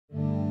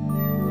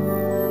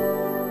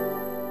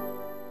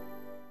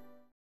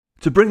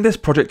To bring this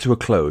project to a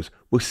close,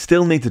 we'll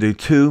still need to do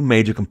two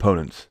major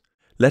components: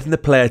 letting the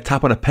player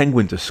tap on a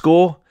penguin to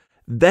score,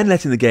 then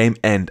letting the game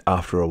end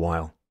after a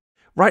while.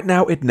 Right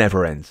now it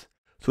never ends,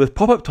 so with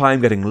pop-up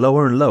time getting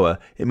lower and lower,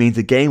 it means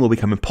the game will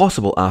become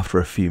impossible after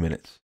a few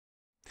minutes.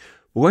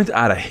 We're going to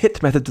add a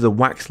hit method to the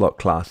WhackSlot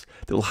class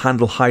that will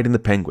handle hiding the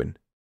penguin.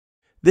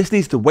 This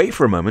needs to wait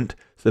for a moment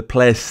so the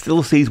player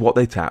still sees what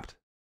they tapped.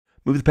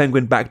 Move the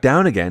penguin back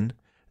down again,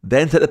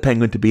 then set the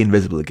penguin to be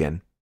invisible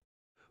again.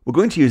 We're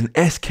going to use an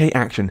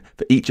SKAction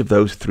for each of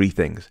those three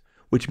things,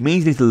 which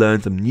means we need to learn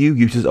some new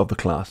uses of the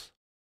class.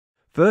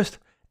 First,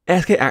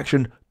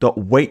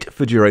 SKAction.wait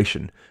for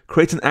duration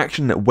creates an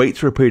action that waits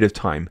for a period of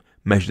time,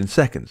 measured in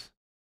seconds.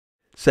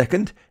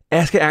 Second,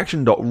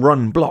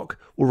 SKAction.runBlock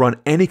will run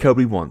any code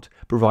we want,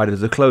 provided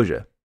as a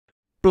closure.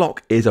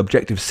 Block is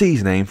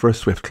Objective-C's name for a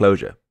Swift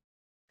closure.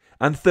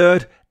 And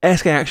third,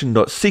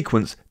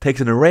 SKAction.sequence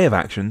takes an array of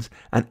actions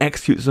and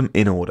executes them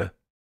in order.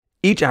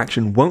 Each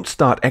action won't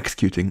start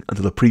executing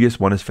until the previous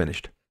one is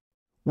finished.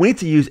 We need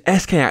to use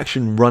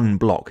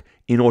SKAction.runBlock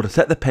in order to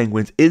set the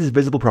penguin's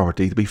isVisible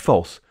property to be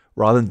false,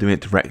 rather than doing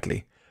it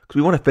directly, because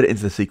we want to fit it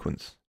into the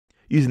sequence.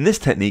 Using this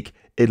technique,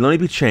 it'll only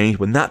be changed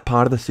when that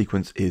part of the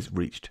sequence is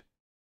reached.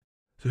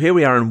 So here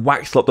we are in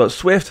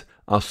WhackSlot.Swift.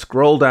 I'll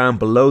scroll down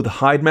below the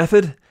hide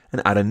method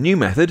and add a new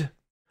method.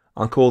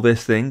 I'll call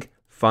this thing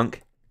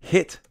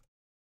funcHit.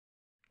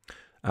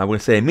 We're going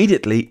to say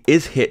immediately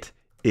isHit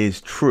is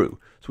true.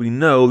 So we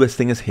know this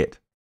thing is hit.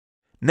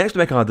 Next we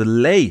make our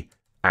delay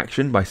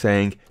action by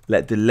saying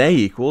let delay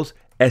equals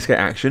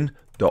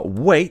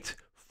SKAction.wait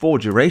for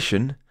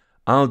duration.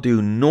 I'll do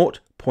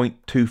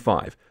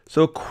 0.25,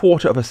 so a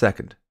quarter of a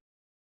second.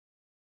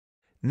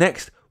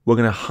 Next, we're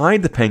going to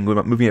hide the penguin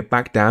by moving it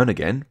back down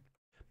again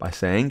by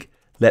saying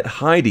let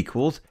hide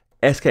equals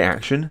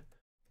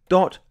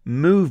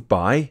SKAction.move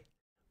by,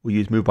 we'll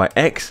use move by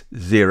x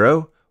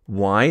 0,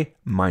 y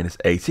minus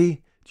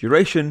 80,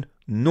 duration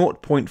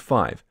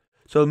 0.5.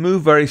 So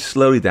move very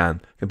slowly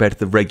down compared to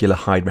the regular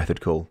hide method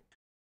call.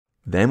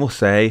 Then we'll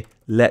say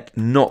let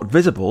not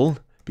visible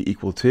be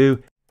equal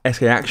to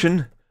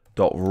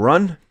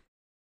SKAction.run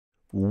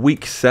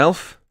weak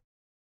self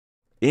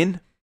in,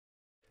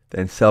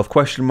 then self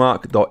question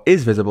mark dot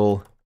is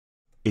visible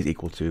is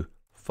equal to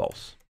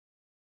false.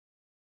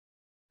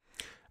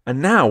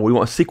 And now we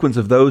want a sequence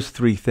of those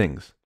three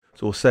things.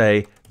 So we'll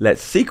say let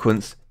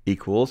sequence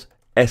equals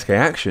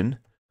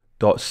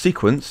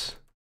SKAction.sequence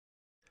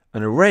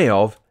an array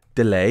of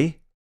delay,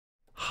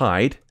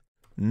 hide,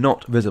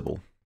 not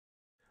visible.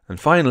 And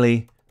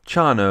finally,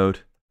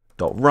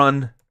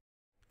 charNode.run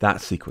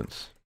that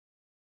sequence.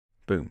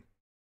 Boom.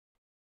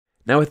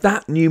 Now with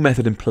that new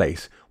method in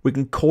place, we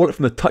can call it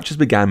from the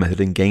touchAsBegan method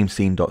in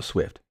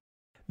GameScene.Swift.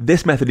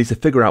 This method needs to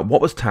figure out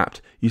what was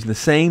tapped using the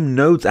same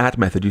nodes@at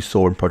method you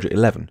saw in Project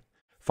 11.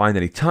 Find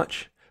any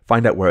touch,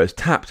 find out where it was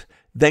tapped,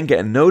 then get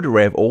a node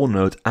array of all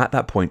nodes at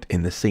that point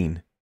in the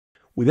scene.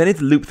 We then need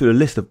to loop through a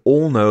list of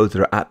all nodes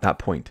that are at that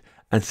point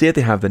and see if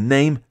they have the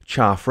name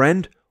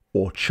charFriend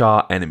or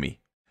charEnemy,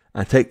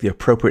 and take the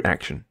appropriate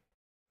action.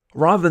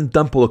 Rather than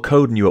dump all the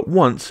code new at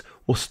once,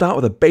 we'll start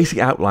with a basic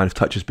outline of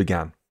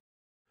touchAsBegan.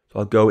 So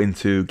I'll go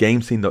into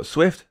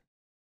GameScene.Swift.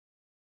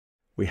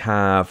 We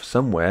have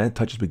somewhere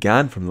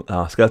touchAsBegan from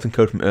our skeleton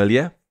code from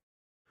earlier.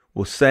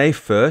 We'll say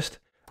first,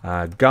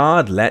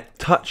 guard let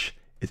touch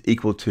is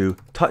equal to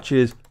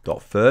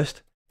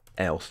touches.first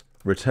else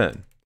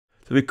return.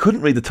 So we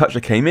couldn't read the touch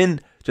that came in,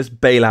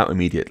 just bail out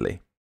immediately.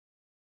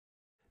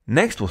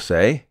 Next we'll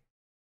say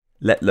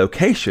let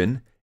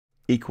location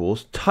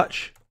equals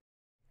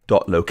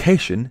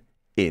touch.location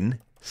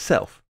in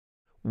self.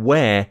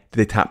 Where did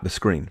they tap the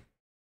screen?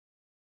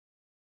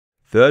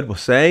 Third we'll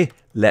say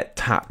let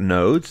tap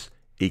nodes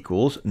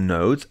equals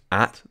nodes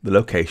at the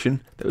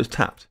location that was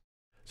tapped.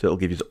 So it'll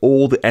give you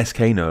all the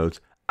SK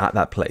nodes at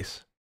that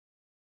place.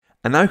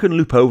 And now you can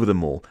loop over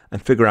them all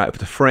and figure out if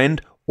it's a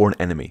friend or an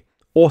enemy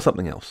or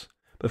something else.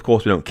 But of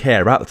course we don't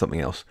care about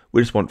something else,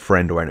 we just want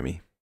friend or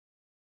enemy.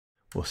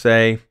 We'll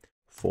say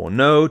for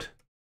node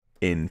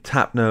in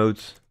tap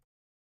nodes,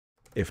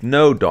 if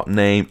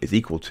node.name is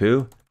equal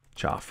to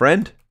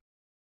charFriend,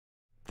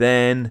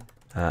 then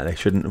they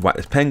shouldn't have whacked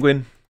this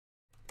penguin.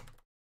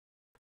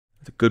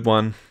 That's a good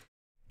one.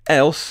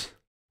 Else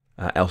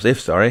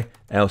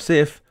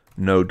if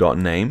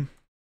node.name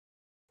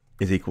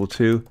is equal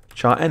to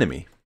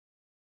charEnemy,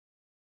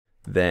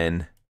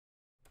 then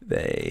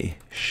they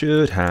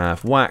should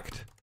have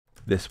whacked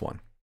this one.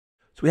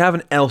 So we have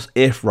an else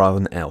if rather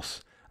than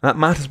else. And that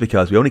matters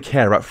because we only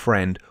care about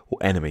friend or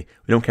enemy.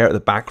 We don't care about the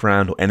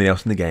background or anything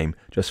else in the game,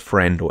 just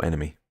friend or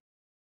enemy.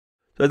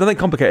 So there's nothing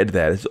complicated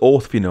there, this is all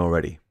stuff you know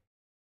already.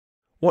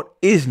 What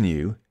is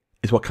new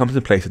is what comes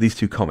in place of these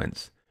two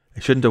comments.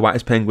 They shouldn't have whacked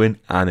this penguin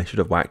and they should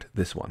have whacked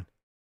this one.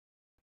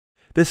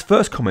 This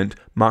first comment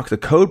marks a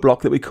code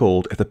block that we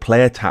called if the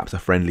player taps a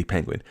friendly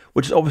penguin,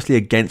 which is obviously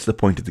against the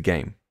point of the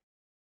game.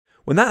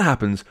 When that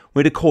happens,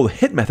 we need to call the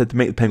hit method to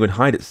make the penguin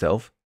hide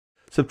itself,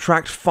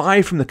 subtract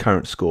 5 from the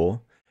current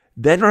score,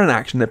 then run an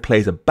action that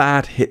plays a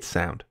bad hit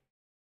sound.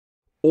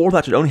 All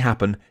that should only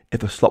happen if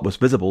the slot was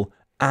visible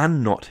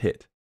and not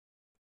hit.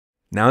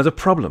 Now there's a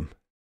problem.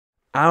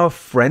 Our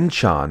friend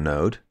char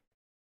node,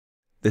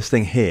 this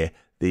thing here,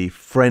 the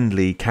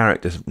friendly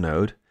characters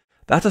node,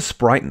 that's a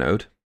sprite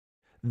node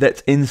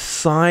that's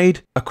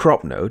inside a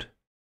crop node,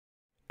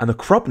 and the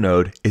crop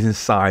node is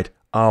inside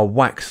our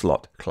wax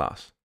slot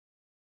class.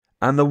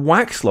 And the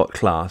wax slot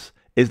class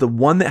is the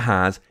one that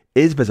has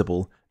is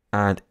visible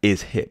and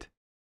is hit.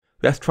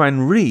 We have to try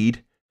and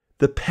read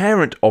the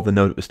parent of the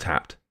node that was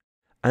tapped,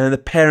 and then the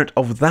parent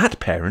of that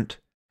parent,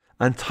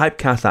 and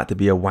typecast that to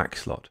be a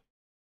wax slot.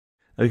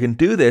 Now we can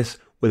do this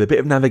with a bit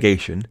of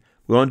navigation.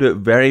 We want to do it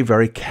very,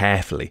 very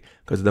carefully,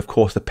 because of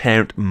course the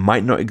parent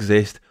might not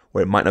exist,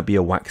 or it might not be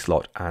a wax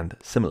slot, and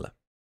similar.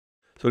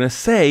 So we're going to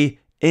say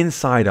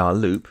inside our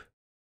loop,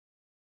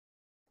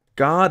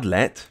 guard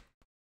let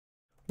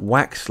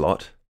wax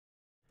slot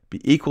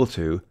be equal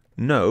to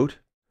node,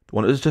 the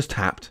one that was just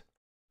tapped,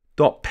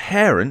 dot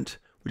parent,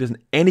 which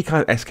isn't any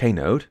kind of SK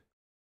node,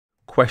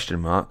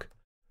 question mark,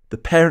 the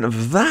parent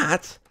of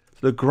that, so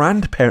the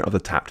grandparent of the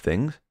tapped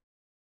things,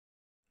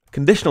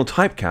 conditional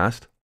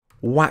typecast,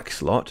 wax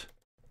slot,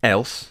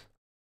 else,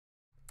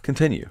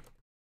 continue.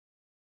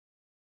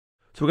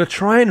 So we're going to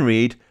try and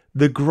read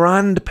the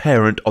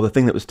grandparent of the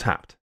thing that was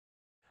tapped.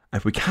 And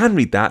if we can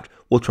read that,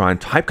 we'll try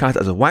and typecast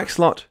it as a wax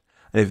slot.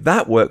 And if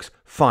that works,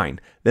 fine.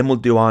 Then we'll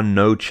do our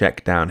node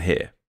check down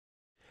here.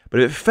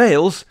 But if it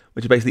fails,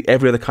 which is basically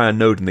every other kind of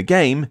node in the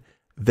game,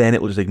 then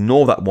it will just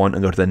ignore that one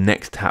and go to the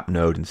next tap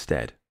node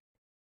instead.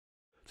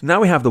 So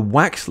now we have the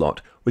wax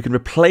slot, we can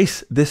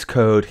replace this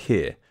code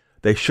here.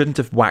 They shouldn't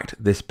have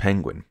whacked this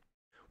penguin.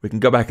 We can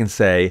go back and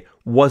say,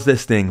 was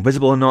this thing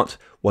visible or not?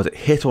 Was it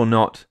hit or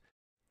not?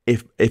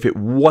 If it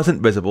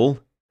wasn't visible,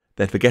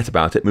 then forget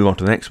about it, move on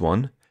to the next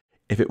one.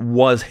 If it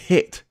was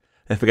hit,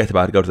 then forget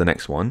about it, go to the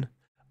next one.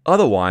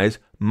 Otherwise,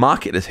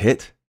 mark it as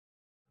hit,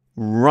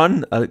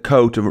 run a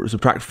code to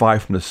subtract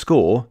 5 from the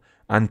score,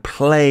 and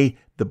play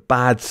the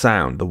bad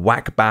sound, the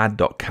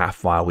whackbad.caf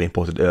file we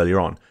imported earlier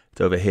on.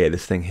 It's over here,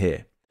 this thing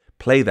here.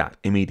 Play that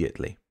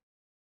immediately.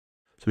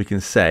 So we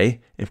can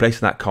say, in place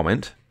of that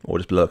comment, or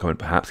just below a comment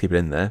perhaps, keep it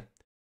in there,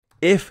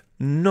 if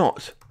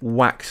not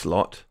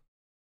waxslot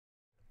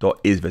dot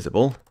is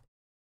visible,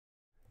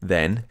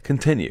 then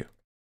continue.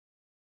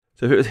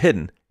 So if it was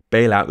hidden,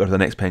 bail out, go to the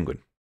next penguin.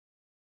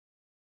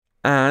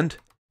 And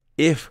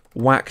if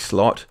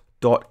waxslot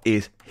dot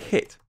is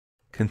hit,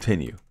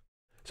 continue.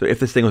 So if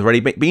this thing was already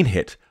been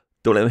hit,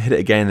 don't let them hit it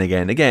again and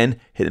again and again,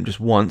 hit them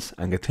just once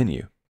and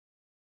continue.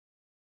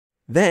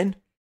 Then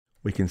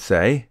we can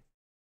say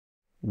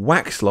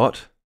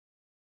waxslot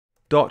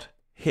dot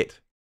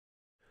hit.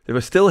 So if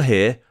we're still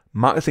here,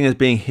 mark this thing as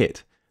being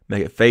hit,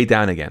 make it fade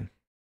down again,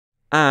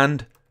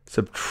 and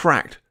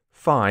subtract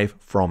 5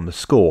 from the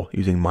score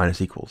using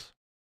minus equals.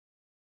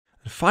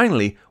 And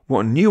finally, we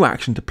want a new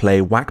action to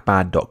play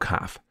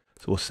whackbad.caf.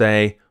 So we'll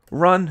say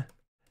run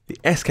the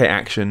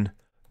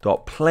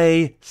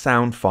SKAction.play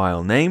sound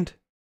file named,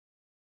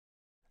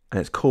 and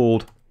it's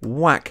called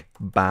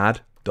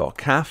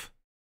whackbad.caf.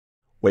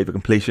 Wait for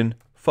completion,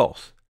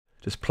 false.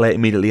 Just play it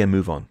immediately and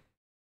move on.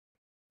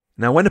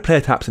 Now when the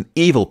player taps an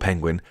evil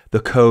penguin, the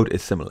code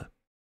is similar.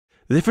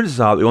 The differences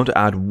are that we want to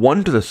add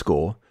 1 to the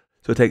score,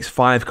 so it takes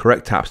 5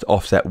 correct taps to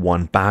offset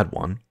 1 bad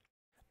one,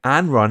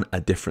 and run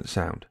a different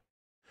sound.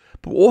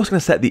 But we're also going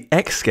to set the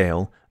X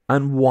scale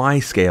and Y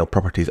scale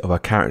properties of our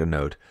character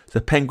node, so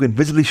the penguin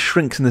visibly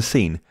shrinks in the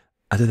scene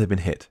as if they've been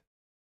hit.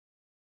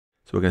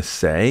 So we're going to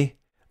say,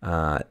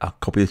 I'll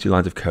copy these 2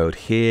 lines of code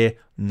here,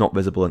 not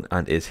visible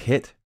and is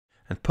hit,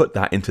 and put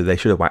that into they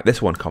should have whacked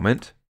this one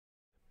comment.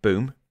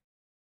 Boom.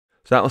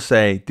 So that will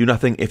say, do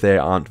nothing if they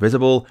aren't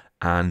visible,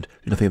 and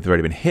do nothing if they've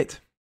already been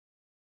hit.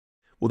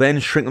 We'll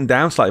then shrink them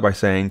down slightly by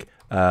saying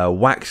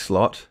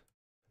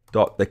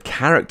waxslot.the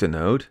character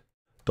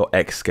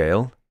node.x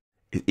scale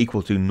is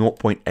equal to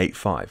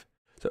 0.85.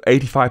 So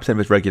 85% of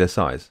its regular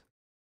size.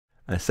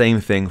 And the same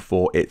thing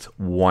for its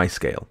Y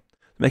scale.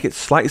 Make it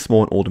slightly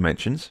small in all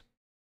dimensions.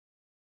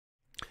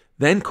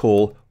 Then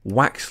call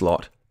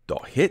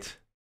waxslot.hit.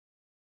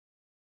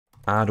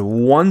 Add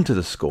 1 to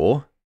the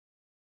score.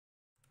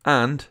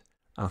 And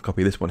I'll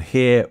copy this one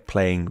here,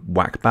 playing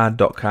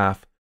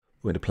whackbad.caf.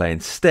 We're going to play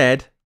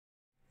instead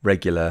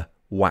regular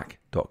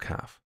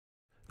whack.caf.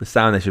 The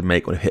sound they should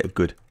make when a hit a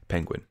good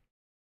penguin.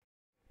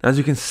 As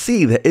you can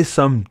see, there is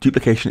some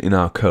duplication in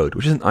our code,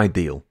 which isn't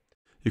ideal.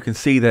 You can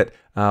see that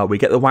we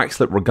get the wax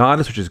slip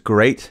regardless, which is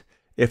great.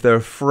 If they're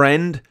a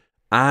friend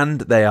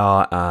and they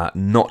are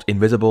not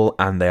invisible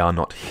and they are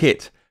not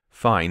hit,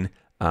 fine,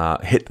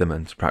 hit them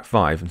and subtract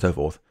 5 and so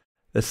forth.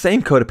 The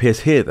same code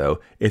appears here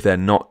though, if they're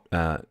not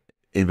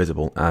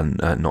invisible and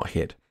not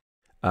hit.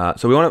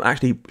 So we want to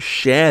actually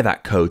share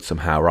that code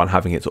somehow rather than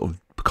having it sort of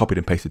copied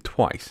and pasted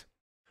twice.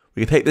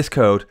 We can take this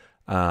code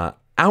out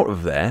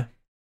of there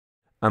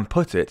and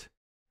put it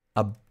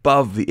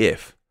above the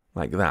if,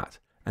 like that,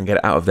 and get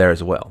it out of there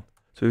as well.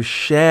 So we've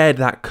shared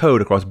that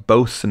code across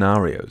both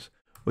scenarios,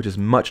 which is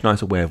a much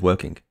nicer way of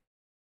working.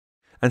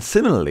 And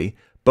similarly,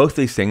 both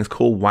these things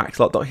call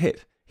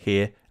waxslot.hit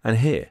here and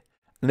here.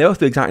 And they both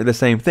do exactly the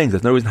same things.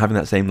 There's no reason having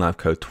that same live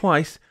code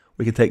twice.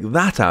 We can take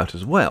that out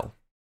as well,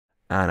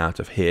 and out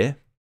of here,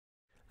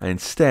 and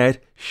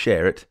instead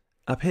share it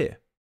up here.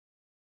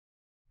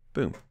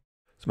 Boom.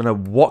 So no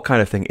matter what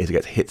kind of thing it is, it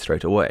gets hit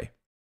straight away.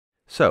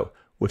 So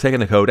we're taking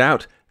the code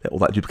out, let all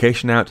that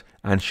duplication out,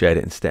 and shared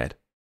it instead.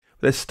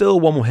 But there's still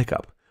one more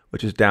hiccup,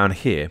 which is down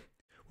here.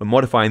 We're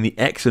modifying the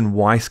X and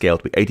Y scale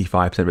to be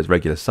 85% of its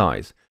regular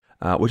size,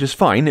 which is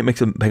fine. It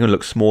makes a penguin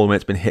look small when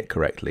it's been hit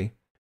correctly.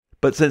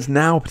 But since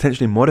now we're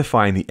potentially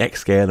modifying the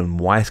X scale and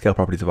Y scale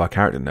properties of our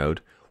character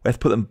node, we have to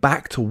put them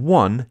back to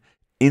 1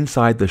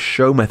 inside the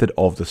show method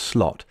of the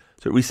slot.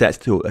 So it resets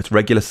to its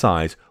regular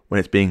size when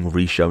it's being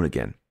reshown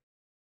again.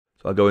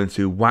 So I'll go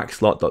into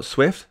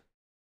waxslot.swift.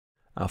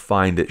 I'll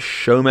find its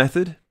show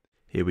method.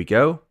 Here we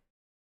go.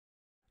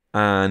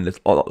 And there's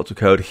lots of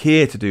code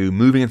here to do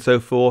moving and so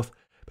forth.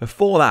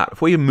 Before that,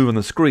 before you move on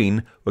the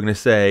screen, we're going to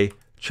say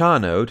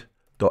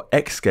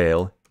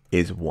charnode.xscale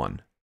is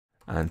 1.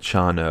 And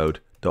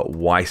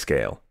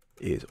charnode.yscale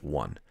is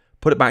 1.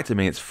 Put it back to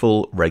me its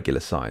full regular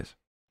size.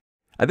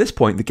 At this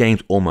point, the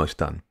game's almost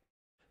done.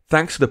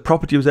 Thanks to the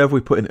property observer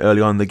we put in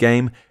early on in the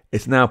game,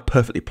 it's now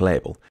perfectly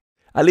playable.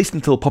 At least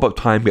until pop-up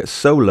time gets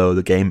so low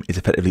the game is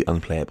effectively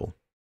unplayable.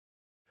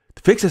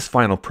 To fix this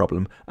final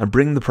problem and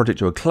bring the project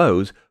to a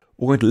close,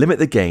 we're going to limit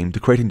the game to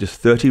creating just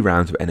 30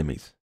 rounds of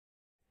enemies.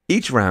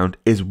 Each round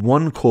is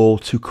one call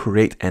to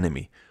create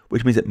enemy,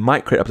 which means it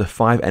might create up to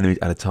 5 enemies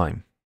at a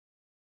time.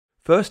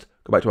 First,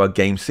 go back to our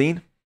game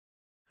scene.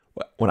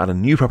 We'll add a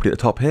new property at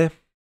the top here.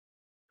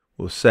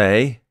 We'll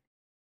say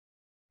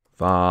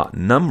var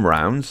num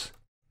rounds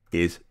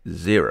is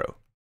 0.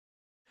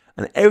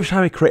 And every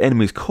time we create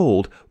enemies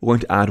called, we're going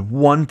to add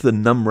 1 to the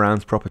num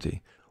rounds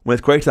property. When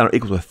it's greater than or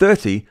equal to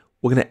 30,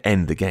 we're going to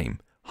end the game.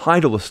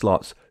 Hide all the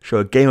slots, show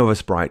a game over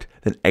sprite,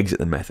 then exit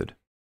the method.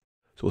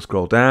 So we'll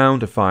scroll down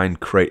to find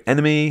create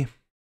enemy.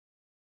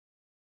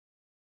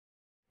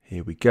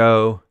 Here we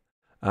go.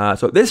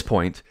 So at this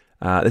point,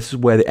 this is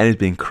where the enemy is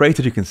being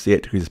created. You can see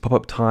it decreases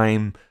pop-up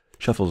time,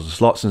 shuffles the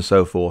slots and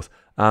so forth.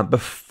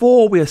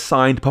 Before we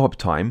assign pop-up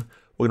time,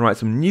 we're going to write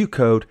some new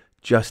code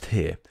just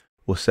here.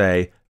 We'll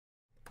say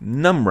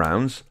num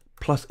rounds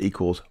plus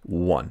equals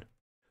 1.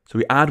 So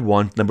we add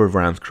 1 to the number of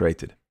rounds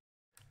created.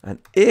 And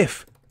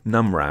if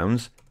num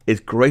rounds is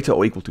greater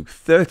or equal to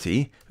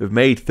 30, we've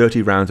made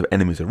 30 rounds of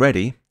enemies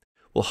already,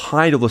 we'll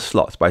hide all the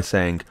slots by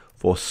saying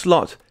for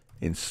slot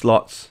in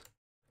slots,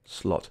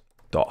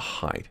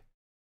 slot.hide.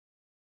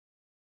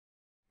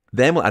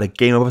 Then we'll add a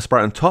game over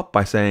sprite on top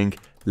by saying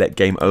let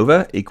game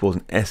over equals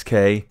an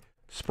sk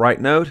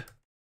sprite node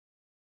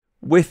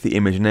with the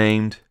image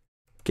named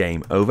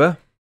game over.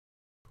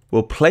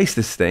 We'll place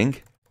this thing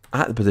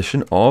at the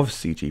position of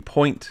CG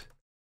point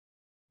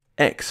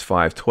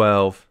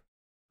x512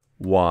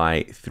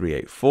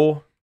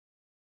 y384.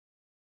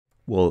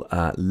 We'll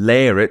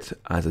layer it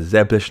as a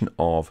Z position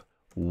of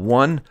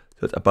 1,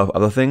 so it's above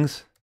other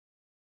things.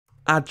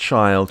 Add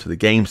child to the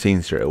game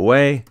scene straight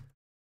away,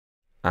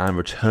 and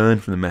return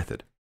from the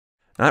method.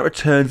 And that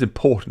return is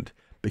important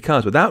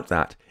because without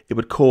that, it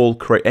would call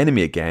create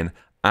enemy again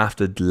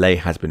after the delay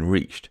has been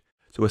reached.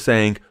 So we're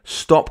saying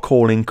stop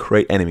calling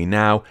create enemy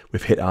now,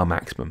 we've hit our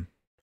maximum.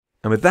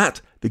 And with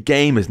that, the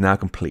game is now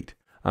complete.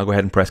 I'll go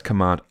ahead and press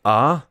Command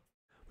R.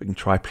 We can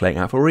try playing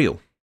out for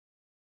real.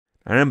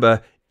 And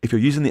remember, if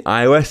you're using the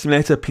iOS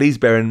simulator, please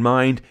bear in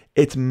mind,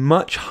 it's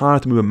much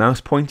harder to move a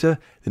mouse pointer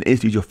than it is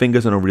to use your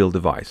fingers on a real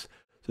device.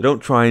 So don't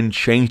try and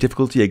change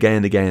difficulty again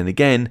and again and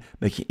again,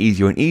 making it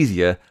easier and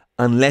easier,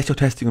 unless you're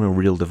testing on a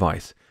real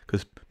device,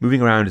 because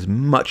moving around is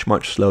much,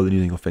 much slower than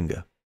using your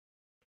finger.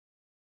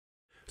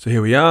 So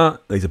here we are.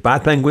 These are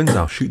bad penguins.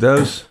 I'll shoot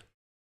those.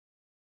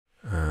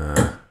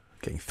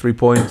 Getting 3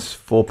 points,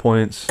 4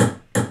 points.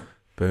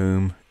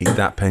 Boom. Eat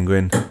that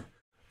penguin.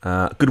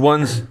 Good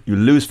ones, you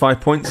lose 5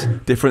 points.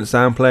 Different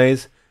sound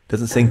plays.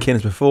 Doesn't sink in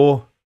as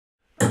before.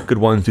 Good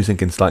ones do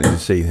sink in slightly, as you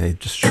see. They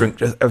just shrink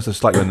just ever so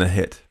slightly when they're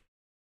hit.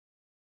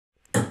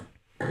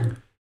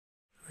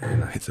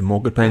 And I hit some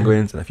more good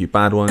penguins and a few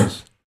bad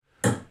ones.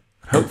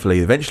 Hopefully,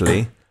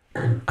 eventually,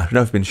 after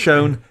enough has been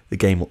shown, the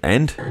game will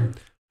end.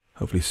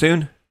 Hopefully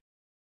soon.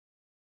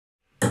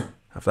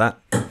 Have that.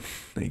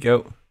 There you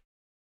go.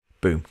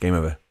 Boom. Game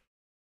over.